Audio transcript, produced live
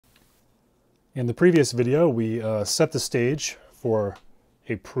In the previous video, we set the stage for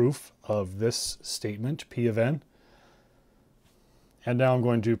a proof of this statement, P of n. And now I'm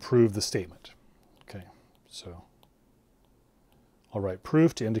going to prove the statement. Okay, so I'll write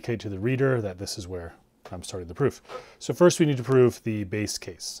proof to indicate to the reader that this is where I'm starting the proof. So first we need to prove the base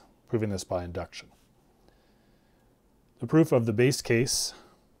case, proving this by induction. The proof of the base case,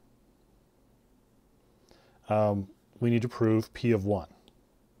 we need to prove P of 1.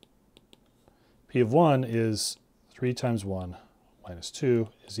 P of 1 is 3 times 1 minus 2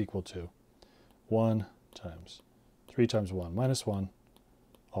 is equal to 1 times 3 times 1 minus 1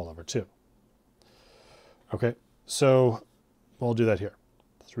 all over 2. Okay, so we'll do that here.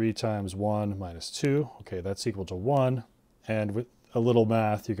 3 times 1 minus 2, okay, that's equal to 1. And with a little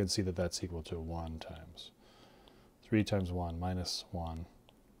math, you can see that that's equal to 1 times 3 times 1 minus 1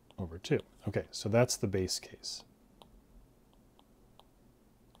 over 2. Okay, so that's the base case.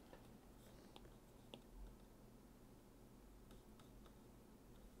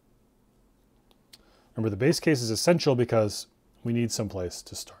 Remember, the base case is essential because we need some place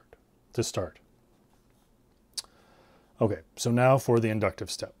to start. Okay, so now for the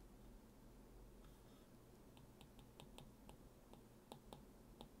inductive step.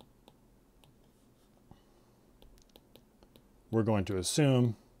 We're going to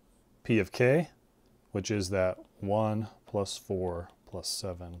assume P of k, which is that 1 plus 4 plus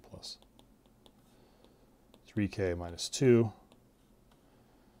 7 plus 3k minus 2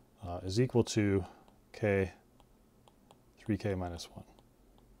 is equal to k 3k minus 1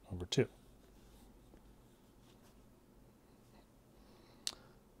 over 2.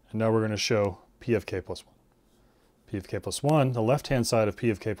 And now we're going to show P of k plus 1. P of k plus 1, the left-hand side of P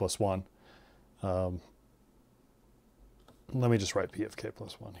of k plus 1. Let me just write P of k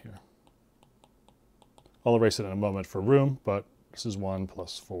plus 1 here. I'll erase it in a moment for room, but this is 1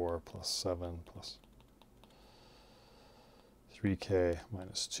 plus 4 plus 7 plus 3k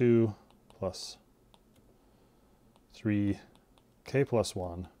minus 2 plus 3k plus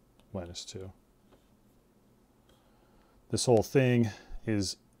 1 minus 2. This whole thing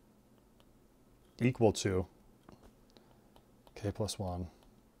is equal to k plus 1,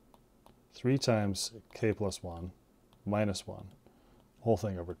 3 times k plus 1 minus 1, whole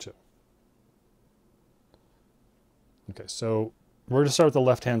thing over 2. Okay, so we're going to start with the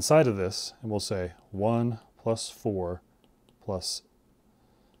left-hand side of this, and we'll say 1 plus 4 plus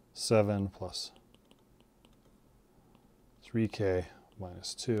 7 plus 3k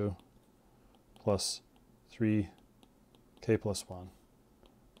minus 2 plus 3k plus 1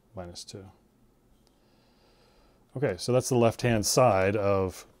 minus 2. Okay, so that's the left-hand side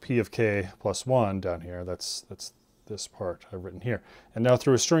of P of k plus 1 down here. That's this part I've written here. And now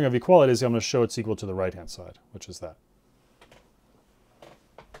through a string of equalities, I'm going to show it's equal to the right-hand side, which is that.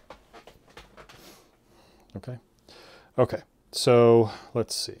 Okay. Okay, so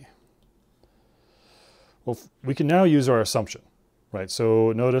let's see. Well, we can now use our assumption, right?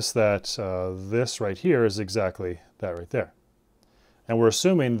 So notice that this right here is exactly that right there. And we're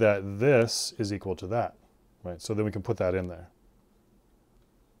assuming that this is equal to that, right? So then we can put that in there.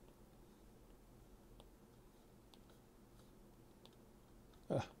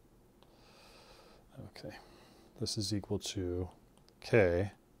 Okay, this is equal to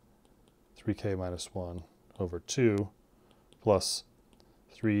k, 3k minus 1 over 2 plus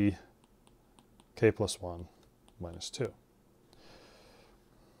 3k plus 1 minus 2.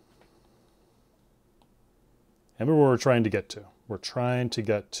 Remember where we're trying to get to. We're trying to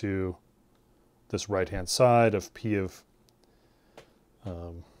get to this right-hand side of P of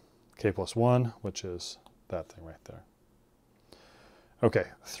k plus 1, which is that thing right there. Okay,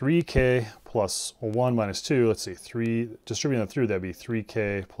 3k plus 1 minus 2, let's see, distributing that through, that'd be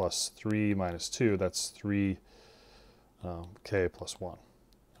 3k plus 3 minus 2, that's 3k plus 1.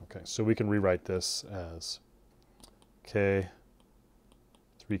 Okay, so we can rewrite this as k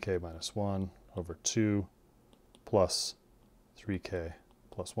 3k minus 1 over 2 plus 3k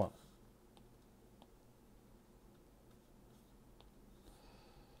plus 1.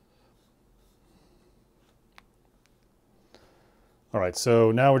 All right,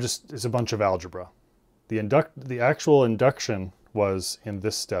 so now it's a bunch of algebra. The actual induction was in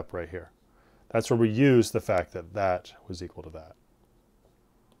this step right here. That's where we used the fact that that was equal to that.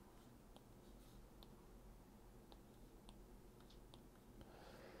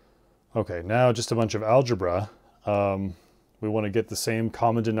 Okay, now just a bunch of algebra. We want to get the same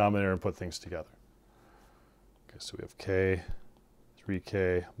common denominator and put things together. Okay, so we have k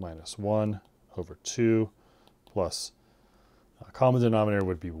 3k minus 1 over 2 plus common denominator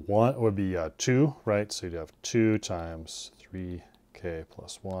would be 2, right? So you'd have 2 times 3k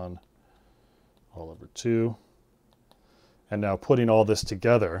plus 1 all over 2. And now putting all this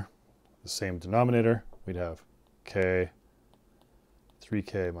together, the same denominator, we'd have k,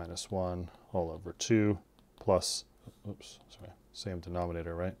 3k minus 1 all over 2 plus, oops, sorry, same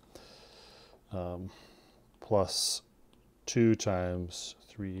denominator, right? Plus 2 times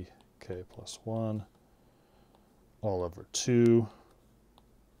 3k plus 1 all over 2.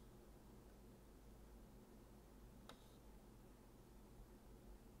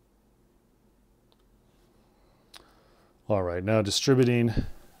 All right, now distributing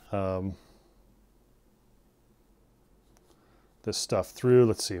this stuff through.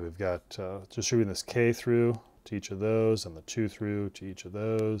 Let's see, we've got distributing this k through to each of those and the 2 through to each of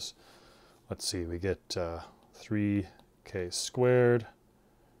those. Let's see, we get 3k squared.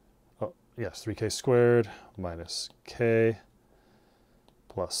 Oh, yes, 3k squared minus k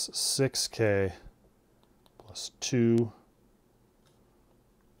plus 6k plus 2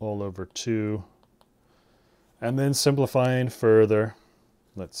 all over 2. And then simplifying further,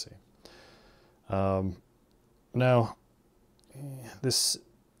 let's see. Now, this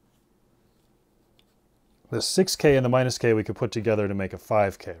 6k and the minus k we could put together to make a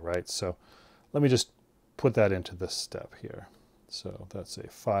 5k, right? So let me just put that into this step here. So that's a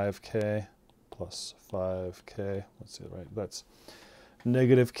 5k plus 5k. Let's see, right? That's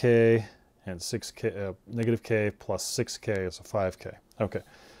negative k and 6k, negative k plus 6k is a 5k. Okay.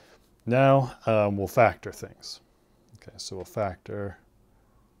 Now we'll factor things. Okay, so we'll factor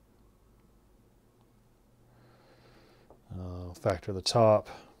the top,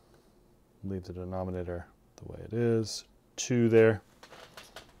 leave the denominator the way it is, 2 there.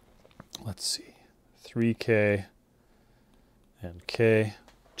 Let's see, 3k and k,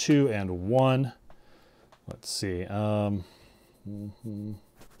 2 and 1. Let's see, a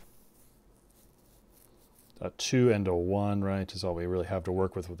 2 and a 1, right, is all we really have to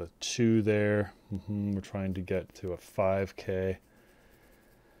work with a 2 there. We're trying to get to a 5k.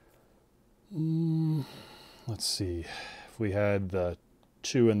 Let's see, if we had the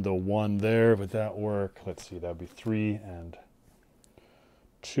 2 and the 1 there, would that work? Let's see, that would be 3 and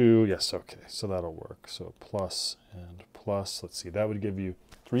 2. Yes, okay, so that'll work. So plus and plus, let's see, that would give you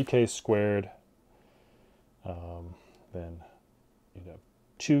 3k squared. Then you'd have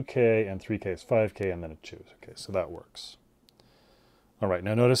 2k and 3k is 5k and then a 2. Okay, so that works. All right,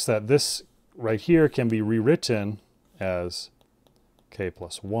 now notice that this right here can be rewritten as k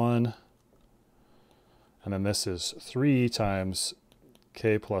plus 1. And then this is 3 times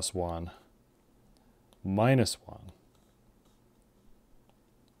k plus 1 minus 1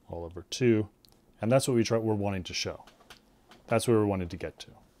 all over 2. And that's what we're wanting to show. That's what we're wanting to get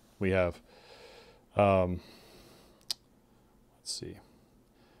to. We have, let's see.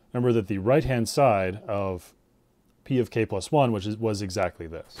 Remember that the right-hand side of p of k plus 1 was exactly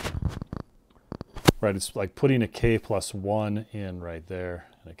this. Right, it's like putting a k plus 1 in right there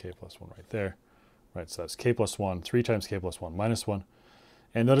and a k plus 1 right there. Right, so that's k plus 1, 3 times k plus 1 minus 1.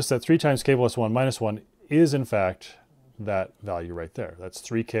 And notice that 3 times k plus 1 minus 1 is, in fact, that value right there. That's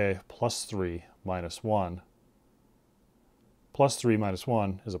 3k plus 3 minus 1. Plus 3 minus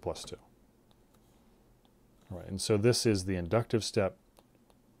 1 is a plus 2. All right, and so this is the inductive step,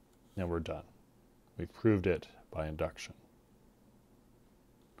 and we're done. We've proved it by induction.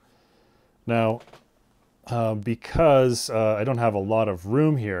 Now, because I don't have a lot of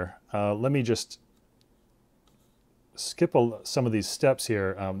room here, let me just skip some of these steps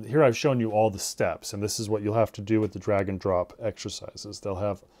here. Here I've shown you all the steps, and this is what you'll have to do with the drag and drop exercises. They'll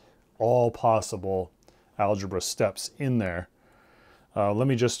have all possible algebra steps in there. Let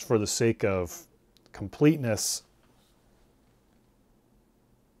me just, for the sake of completeness,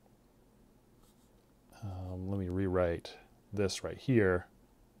 let me rewrite this right here.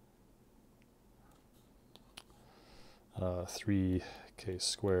 3k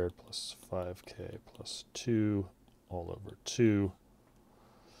squared plus 5k plus 2 all over 2.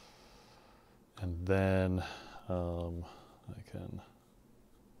 And then I can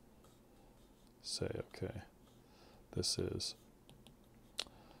say, okay, this is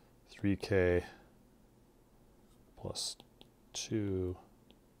 3k plus 2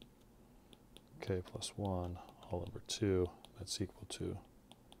 k plus 1 all over 2. That's equal to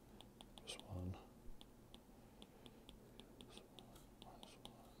plus 1.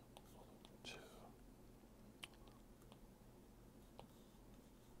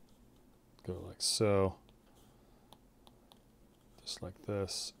 Go like so, just like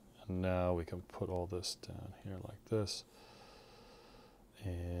this, and now we can put all this down here like this,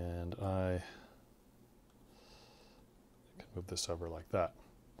 and I can move this over like that.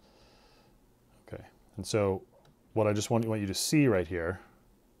 Okay, and so what I just want you to see right here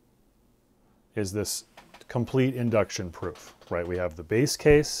is this complete induction proof, right? We have the base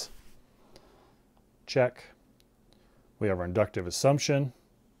case, check. We have our inductive assumption.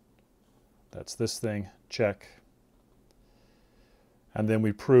 That's this thing, check. And then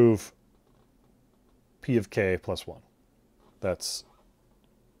we prove P of k plus 1. That's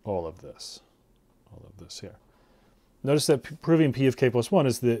all of this here. Notice that proving P of k plus 1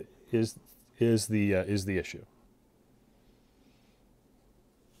 is the issue.